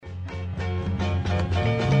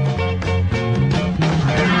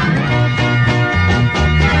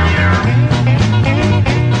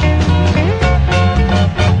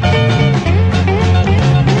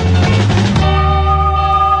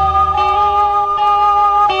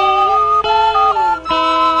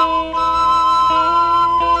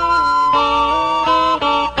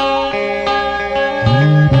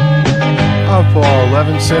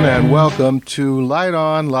Listen and welcome to Light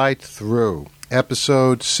On, Light Through,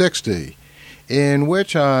 episode 60, in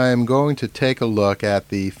which I'm going to take a look at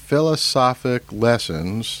the philosophic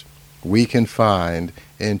lessons we can find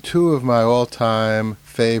in two of my all-time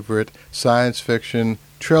favorite science fiction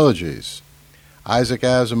trilogies, Isaac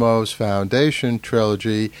Asimov's Foundation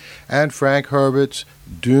trilogy and Frank Herbert's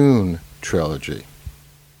Dune trilogy.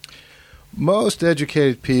 Most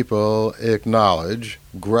educated people acknowledge,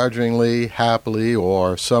 grudgingly, happily,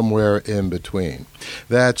 or somewhere in between,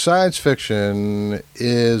 that science fiction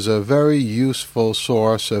is a very useful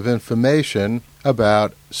source of information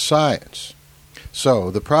about science.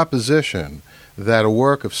 So, the proposition that a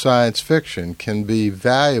work of science fiction can be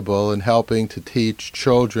valuable in helping to teach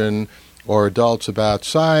children or adults about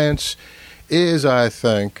science is, I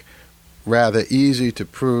think, rather easy to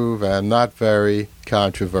prove and not very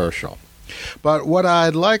controversial. But what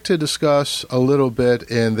I'd like to discuss a little bit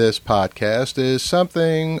in this podcast is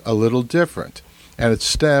something a little different, and it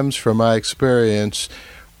stems from my experience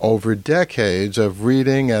over decades of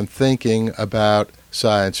reading and thinking about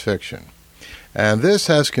science fiction. And this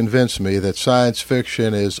has convinced me that science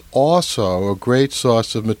fiction is also a great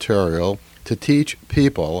source of material to teach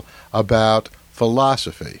people about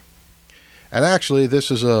philosophy. And actually,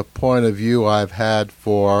 this is a point of view I've had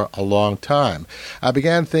for a long time. I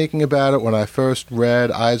began thinking about it when I first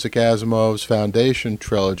read Isaac Asimov's Foundation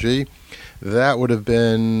trilogy. That would have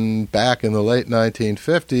been back in the late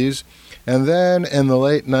 1950s. And then in the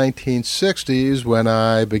late 1960s when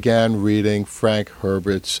I began reading Frank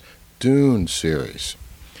Herbert's Dune series.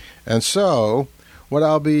 And so, what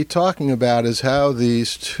I'll be talking about is how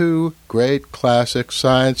these two great classic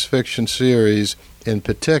science fiction series in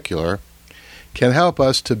particular can help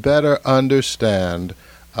us to better understand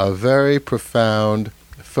a very profound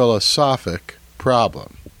philosophic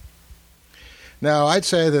problem. Now, I'd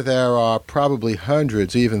say that there are probably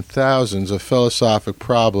hundreds, even thousands of philosophic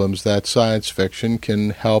problems that science fiction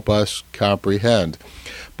can help us comprehend.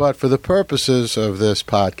 But for the purposes of this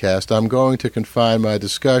podcast, I'm going to confine my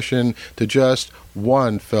discussion to just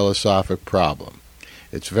one philosophic problem.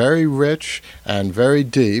 It's very rich and very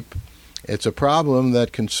deep. It's a problem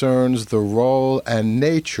that concerns the role and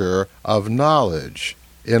nature of knowledge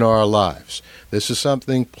in our lives. This is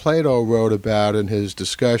something Plato wrote about in his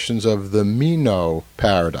discussions of the Meno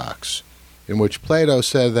paradox, in which Plato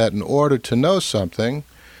said that in order to know something,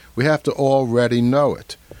 we have to already know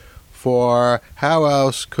it. For how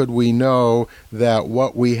else could we know that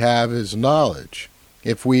what we have is knowledge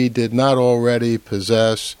if we did not already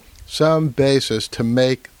possess some basis to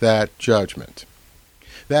make that judgment?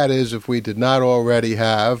 That is, if we did not already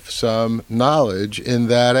have some knowledge in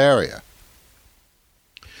that area.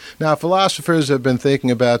 Now, philosophers have been thinking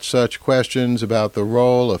about such questions about the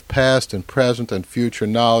role of past and present and future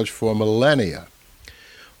knowledge for millennia.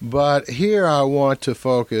 But here I want to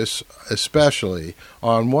focus especially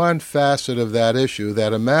on one facet of that issue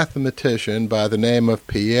that a mathematician by the name of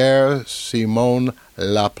Pierre-Simon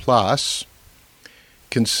Laplace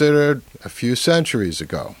considered a few centuries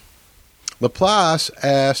ago. Laplace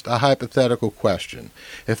asked a hypothetical question.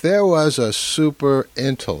 If there was a super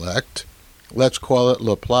intellect, let's call it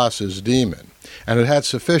Laplace's demon, and it had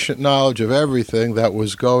sufficient knowledge of everything that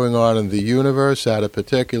was going on in the universe at a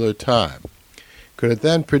particular time, could it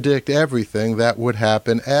then predict everything that would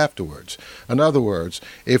happen afterwards? In other words,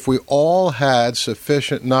 if we all had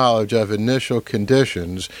sufficient knowledge of initial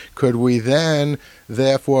conditions, could we then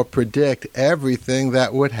therefore predict everything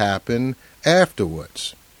that would happen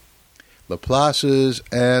afterwards? Laplace's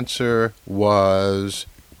answer was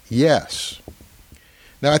yes.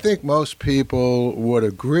 Now, I think most people would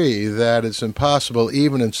agree that it's impossible,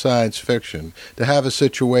 even in science fiction, to have a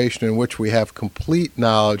situation in which we have complete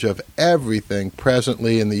knowledge of everything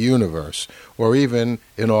presently in the universe, or even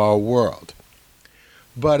in our world.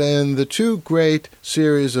 But in the two great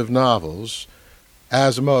series of novels,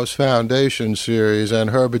 Asimov's Foundation series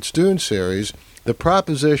and Herbert's Dune series, the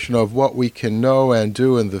proposition of what we can know and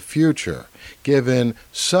do in the future, given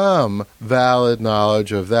some valid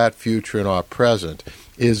knowledge of that future in our present,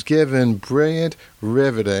 is given brilliant,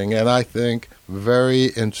 riveting, and I think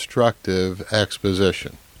very instructive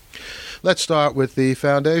exposition. Let's start with the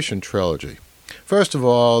Foundation trilogy. First of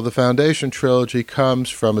all, the Foundation trilogy comes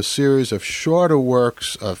from a series of shorter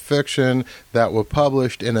works of fiction that were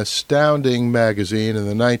published in Astounding magazine in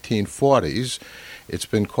the 1940s. It's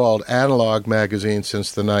been called Analog magazine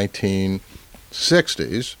since the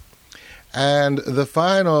 1960s. And the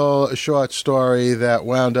final short story that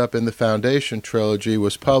wound up in the Foundation trilogy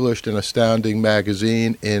was published in Astounding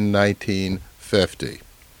magazine in 1950.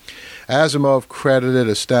 Asimov credited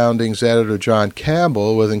Astounding's editor John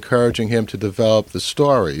Campbell with encouraging him to develop the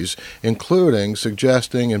stories, including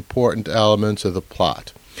suggesting important elements of the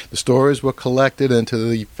plot. The stories were collected into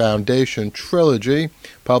the Foundation trilogy,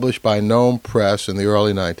 published by Gnome Press in the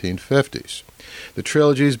early 1950s. The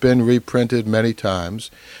trilogy's been reprinted many times,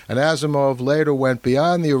 and Asimov later went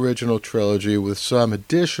beyond the original trilogy with some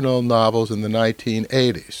additional novels in the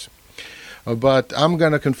 1980s. But I'm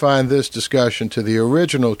going to confine this discussion to the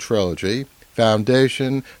original trilogy,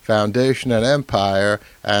 Foundation, Foundation and Empire,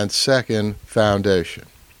 and Second Foundation.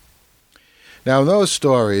 Now, in those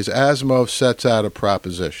stories, Asimov sets out a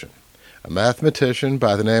proposition. A mathematician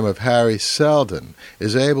by the name of Hari Seldon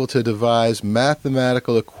is able to devise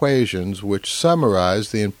mathematical equations which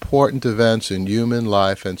summarize the important events in human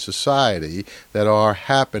life and society that are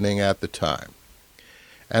happening at the time.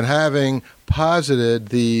 And having posited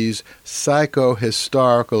these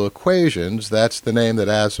psychohistorical equations, that's the name that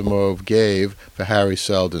Asimov gave for Hari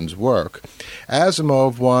Seldon's work,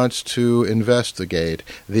 Asimov wants to investigate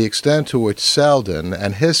the extent to which Seldon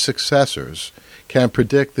and his successors can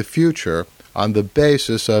predict the future on the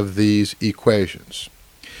basis of these equations.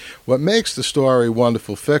 What makes the story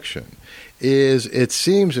wonderful fiction is it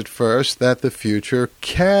seems at first that the future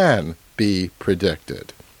can be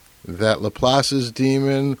predicted, that Laplace's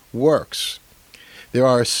demon works. There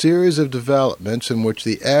are a series of developments in which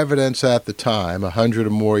the evidence at the time, 100 or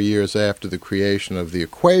more years after the creation of the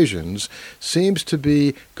equations, seems to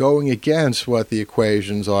be going against what the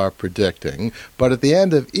equations are predicting. But at the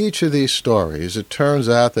end of each of these stories, it turns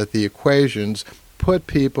out that the equations put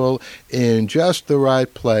people in just the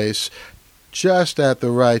right place, just at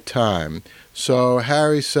the right time. So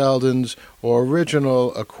Hari Seldon's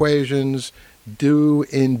original equations do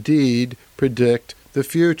indeed predict the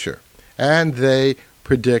future, and they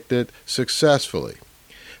predict it successfully.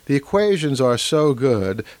 The equations are so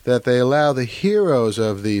good that they allow the heroes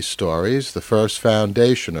of these stories, the first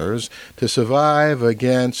Foundationers, to survive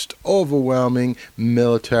against overwhelming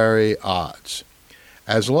military odds.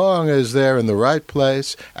 As long as they're in the right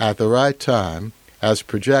place at the right time, as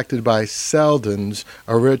projected by Seldon's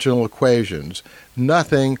original equations,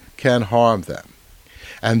 nothing can harm them.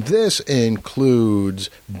 And this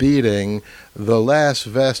includes beating the last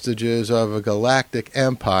vestiges of a galactic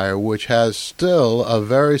empire which has still a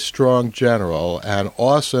very strong general and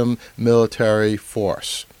awesome military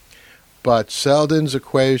force. But Seldon's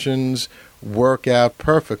equations work out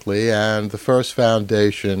perfectly, and the first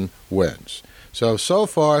Foundation wins. So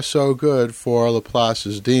far, so good for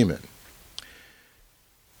Laplace's demon.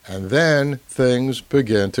 And then things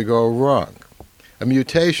begin to go wrong. A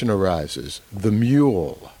mutation arises, the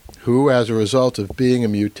mule, who, as a result of being a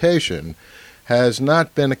mutation, has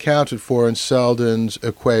not been accounted for in Seldon's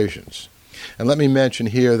equations. And let me mention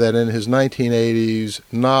here that in his 1980s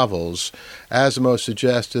novels, Asimov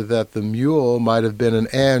suggested that the mule might have been an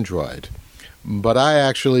android, but I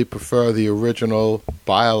actually prefer the original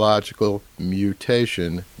biological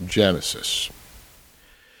mutation genesis.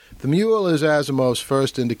 The mule is Asimov's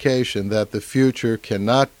first indication that the future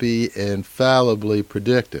cannot be infallibly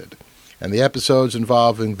predicted, and the episodes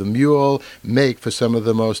involving the mule make for some of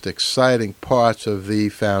the most exciting parts of the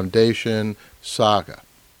Foundation saga.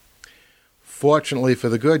 Fortunately for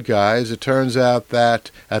the good guys, it turns out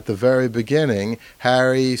that at the very beginning,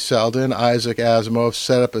 Hari Seldon, Isaac Asimov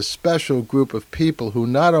set up a special group of people who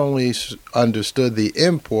not only understood the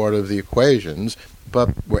import of the equations,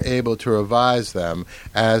 but were able to revise them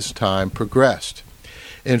as time progressed.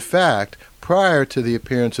 In fact, prior to the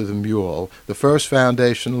appearance of the mule, the first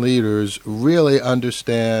Foundation leaders really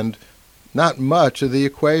understand not much of the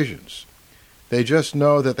equations. They just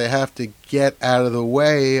know that they have to get out of the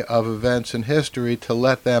way of events in history to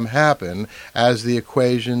let them happen as the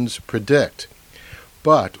equations predict.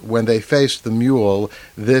 But when they face the mule,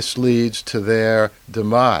 this leads to their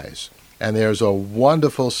demise. And there's a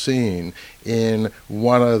wonderful scene in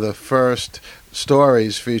one of the first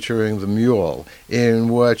stories featuring the mule, in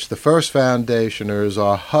which the first Foundationers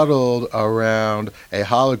are huddled around a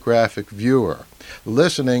holographic viewer,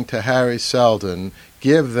 listening to Hari Seldon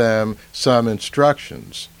give them some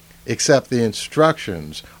instructions, except the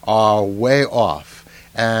instructions are way off,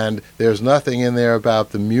 and there's nothing in there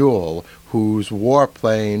about the mule whose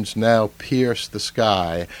warplanes now pierce the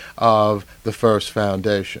sky of the first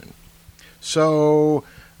Foundation. So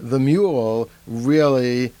the mule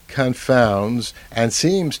really confounds and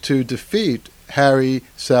seems to defeat Hari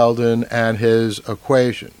Seldon and his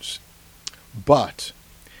equations. But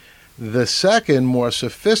the second, more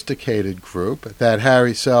sophisticated group that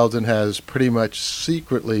Hari Seldon has pretty much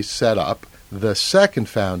secretly set up, the Second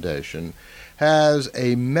Foundation, has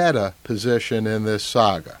a meta position in this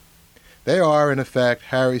saga. They are, in effect,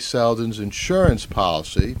 Harry Seldon's insurance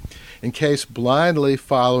policy in case blindly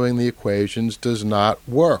following the equations does not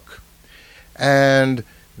work. And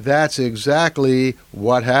that's exactly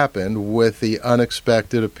what happened with the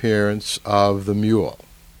unexpected appearance of the mule.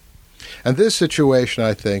 And this situation,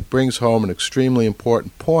 I think, brings home an extremely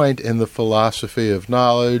important point in the philosophy of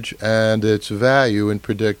knowledge and its value in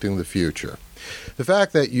predicting the future. The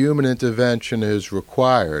fact that human intervention is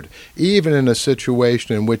required, even in a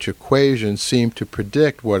situation in which equations seem to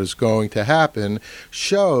predict what is going to happen,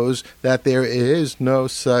 shows that there is no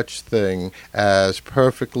such thing as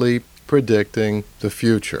perfectly predicting the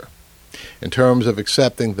future. In terms of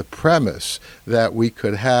accepting the premise that we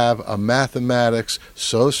could have a mathematics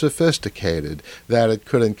so sophisticated that it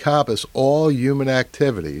could encompass all human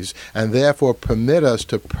activities and therefore permit us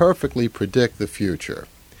to perfectly predict the future.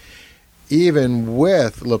 Even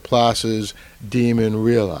with Laplace's demon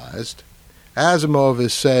realized, Asimov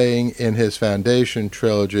is saying in his Foundation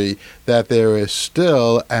trilogy that there is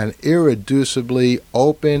still an irreducibly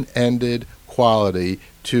open-ended quality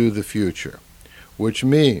to the future, which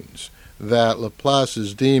means that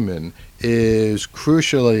Laplace's demon is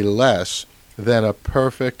crucially less than a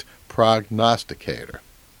perfect prognosticator.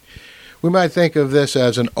 We might think of this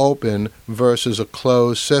as an open versus a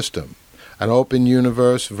closed system, an open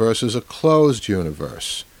universe versus a closed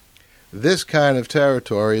universe. This kind of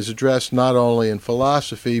territory is addressed not only in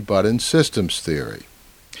philosophy but in systems theory.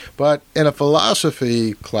 But in a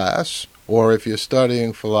philosophy class, or if you're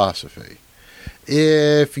studying philosophy,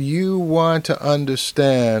 if you want to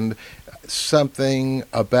understand something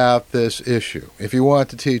about this issue, if you want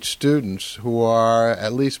to teach students who are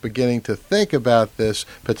at least beginning to think about this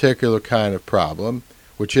particular kind of problem,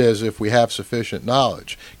 which is, if we have sufficient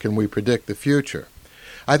knowledge, can we predict the future?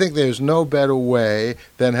 I think there's no better way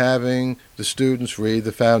than having the students read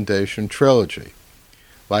the Foundation trilogy.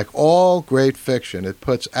 Like all great fiction, it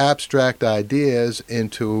puts abstract ideas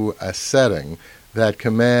into a setting that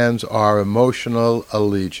commands our emotional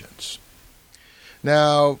allegiance.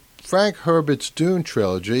 Now, Frank Herbert's Dune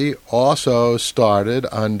trilogy, also started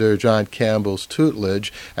under John Campbell's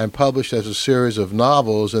tutelage and published as a series of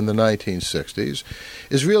novels in the 1960s,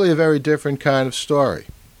 is really a very different kind of story.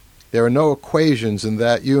 There are no equations in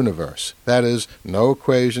that universe. That is, no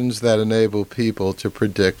equations that enable people to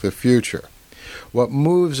predict the future. What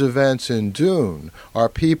moves events in Dune are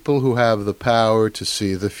people who have the power to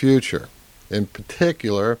see the future. In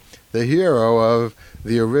particular, the hero of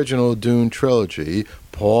the original Dune trilogy,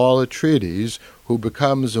 Paul Atreides, who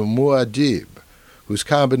becomes a Muad'Dib, whose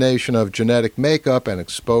combination of genetic makeup and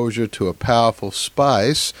exposure to a powerful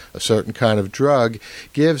spice, a certain kind of drug,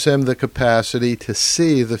 gives him the capacity to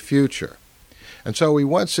see the future. And so we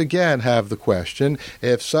once again have the question,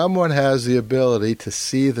 if someone has the ability to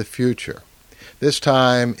see the future, this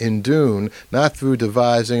time in Dune, not through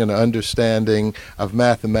devising an understanding of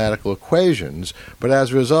mathematical equations, but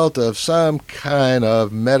as a result of some kind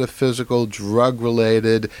of metaphysical,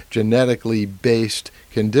 drug-related, genetically based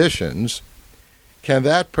conditions, can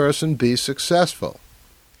that person be successful?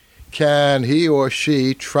 Can he or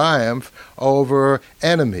she triumph over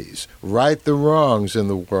enemies, right the wrongs in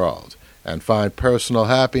the world, and find personal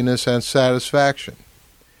happiness and satisfaction?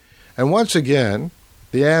 And once again,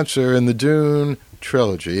 the answer in the Dune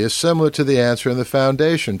trilogy is similar to the answer in the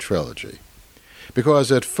Foundation trilogy,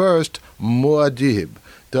 because at first Muad'Dib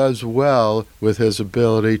does well with his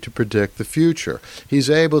ability to predict the future. He's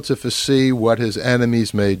able to foresee what his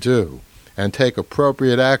enemies may do and take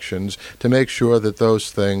appropriate actions to make sure that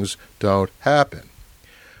those things don't happen.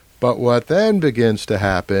 But what then begins to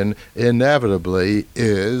happen, inevitably,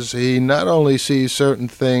 is he not only sees certain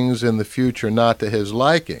things in the future not to his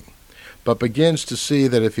liking, but begins to see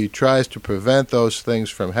that if he tries to prevent those things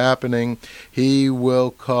from happening, he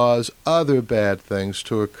will cause other bad things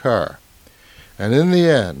to occur. And in the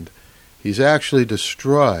end, he's actually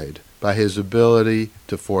destroyed by his ability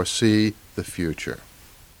to foresee the future.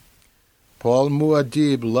 Paul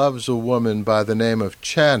Muad'Dib loves a woman by the name of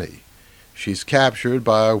Chani. She's captured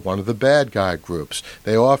by one of the bad guy groups.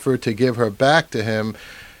 They offer to give her back to him,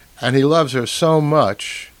 and he loves her so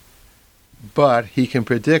much, but he can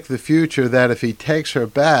predict the future that if he takes her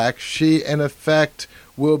back, she, in effect,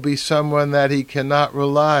 will be someone that he cannot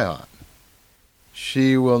rely on.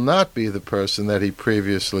 She will not be the person that he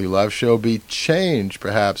previously loved. She'll be changed,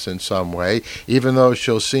 perhaps, in some way, even though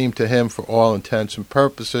she'll seem to him, for all intents and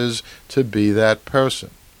purposes, to be that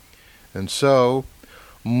person. And so,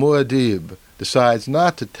 Muad'Dib decides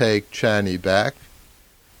not to take Chani back,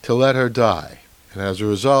 to let her die. And as a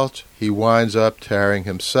result, he winds up tearing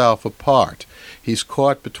himself apart. He's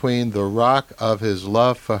caught between the rock of his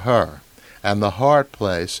love for her and the heart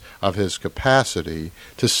place of his capacity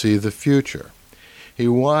to see the future. He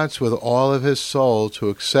wants with all of his soul to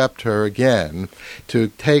accept her again, to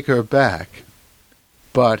take her back,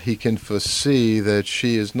 but he can foresee that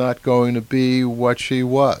she is not going to be what she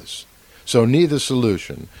was. So neither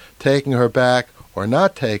solution, taking her back or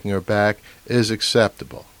not taking her back, is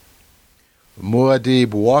acceptable.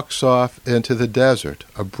 Muad'Dib walks off into the desert,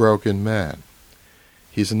 a broken man.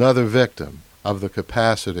 He's another victim of the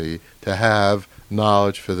capacity to have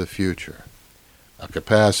knowledge for the future, a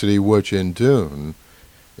capacity which in Dune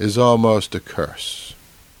is almost a curse.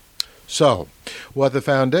 So, what the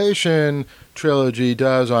Foundation trilogy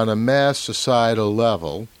does on a mass societal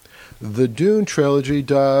level, the Dune trilogy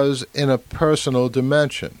does in a personal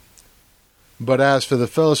dimension. But as for the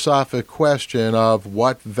philosophic question of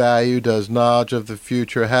what value does knowledge of the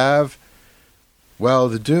future have, well,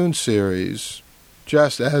 the Dune series,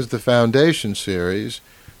 just as the Foundation series,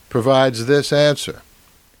 provides this answer.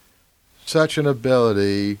 Such an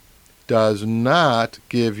ability does not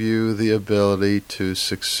give you the ability to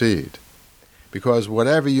succeed, because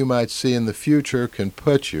whatever you might see in the future can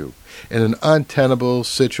put you in an untenable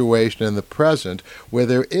situation in the present where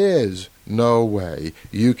there is no way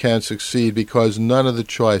you can succeed because none of the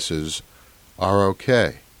choices are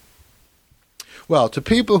okay. Well, to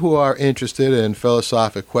people who are interested in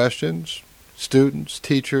philosophic questions, students,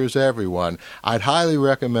 teachers, everyone, I'd highly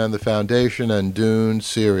recommend the Foundation and Dune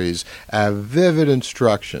series as vivid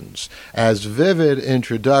instructions, as vivid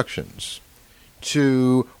introductions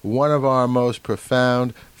to one of our most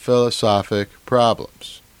profound philosophic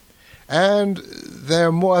problems. And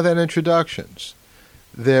they're more than introductions.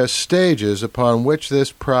 They're stages upon which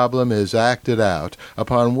this problem is acted out,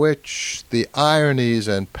 upon which the ironies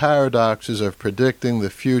and paradoxes of predicting the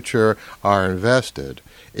future are invested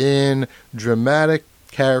in dramatic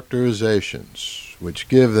characterizations which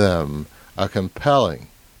give them a compelling,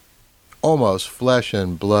 almost flesh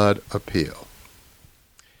and blood appeal.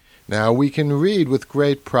 Now, we can read with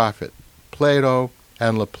great profit Plato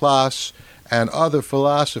and Laplace and other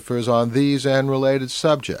philosophers on these and related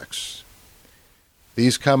subjects.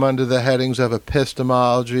 These come under the headings of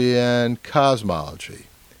epistemology and cosmology,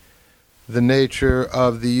 the nature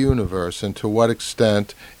of the universe and to what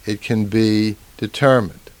extent it can be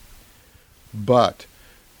determined. But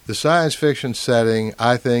the science fiction setting,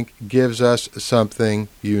 I think, gives us something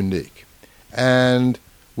unique. And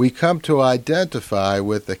we come to identify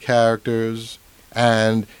with the characters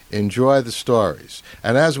and enjoy the stories.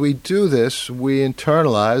 And as we do this, we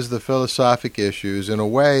internalize the philosophic issues in a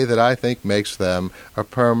way that I think makes them a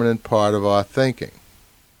permanent part of our thinking.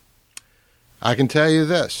 I can tell you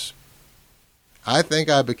this. I think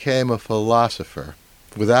I became a philosopher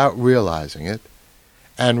without realizing it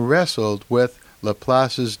and wrestled with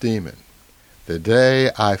Laplace's demon the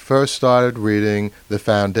day I first started reading the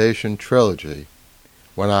Foundation trilogy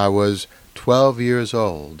when I was 12 years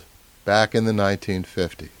old back in the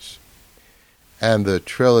 1950s. And the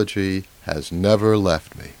trilogy has never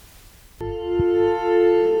left me.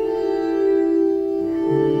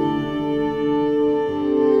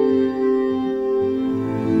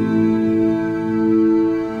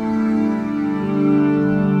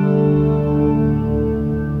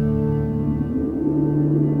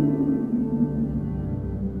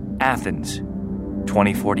 Athens,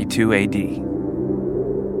 2042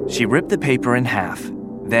 AD. She ripped the paper in half,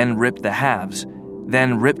 then ripped the halves,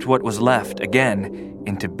 then ripped what was left again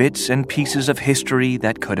into bits and pieces of history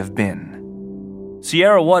that could have been.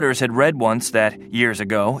 Sierra Waters had read once that, years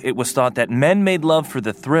ago, it was thought that men made love for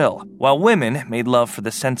the thrill, while women made love for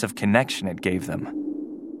the sense of connection it gave them.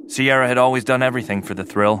 Sierra had always done everything for the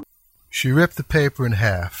thrill. She ripped the paper in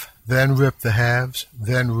half, then ripped the halves,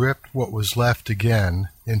 then ripped what was left again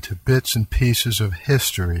into bits and pieces of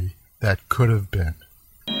history that could have been.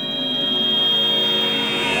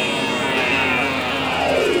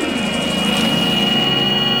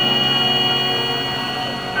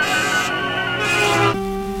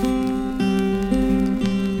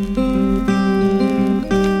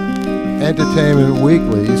 Entertainment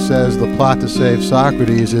Weekly says the plot to save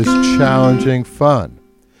Socrates is challenging fun.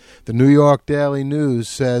 The New York Daily News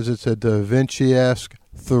says it's a Da Vinci-esque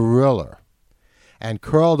thriller. And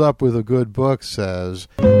Curled Up with a Good Book says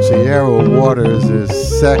Sierra Waters is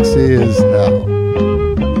sexy as hell.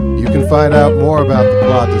 You can find out more about The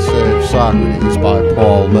Plot to Save Socrates by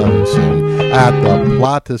Paul Levinson at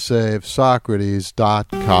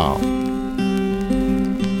theplottosavesocrates.com.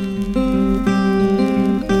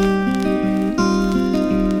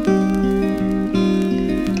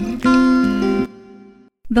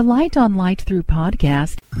 The Light on Light Through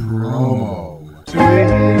podcast. Promo.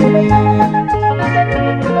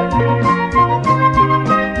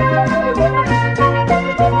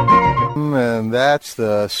 that's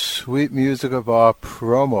the sweet music of our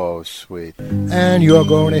promo suite. And you're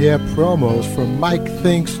going to hear promos from Mike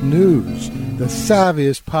Thinks News, the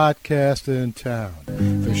savviest podcast in town,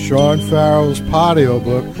 for Sean Farrell's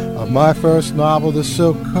audiobook of my first novel, The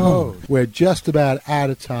Silk Code. We're just about out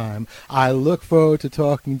of time. I look forward to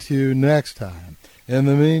talking to you next time. In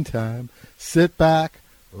the meantime, sit back,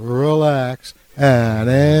 relax, and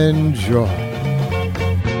enjoy.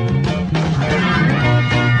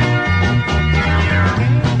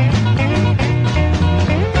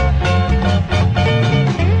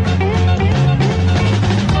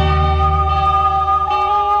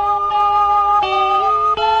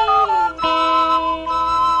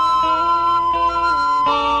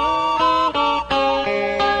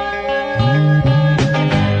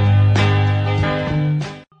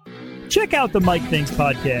 Check out the Mike Thinks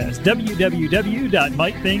podcast,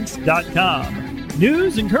 www.mikethinks.com.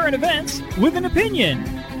 News and current events with an opinion.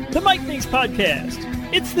 The Mike Thinks podcast.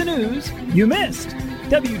 It's the news you missed.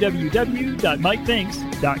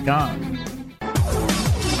 www.mikethinks.com.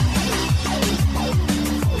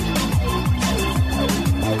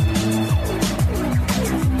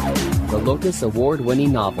 The Locus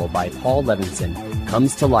Award-winning novel by Paul Levinson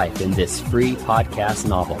comes to life in this free podcast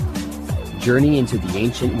novel. Journey into the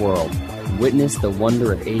ancient world, witness the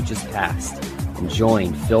wonder of ages past, and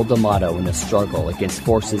join Phil D'Amato in a struggle against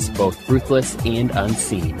forces both ruthless and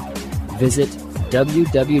unseen. Visit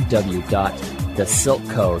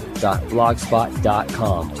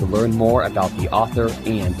www.thesilkcode.blogspot.com to learn more about the author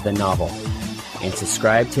and the novel. And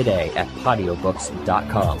subscribe today at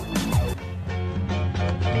podiobooks.com.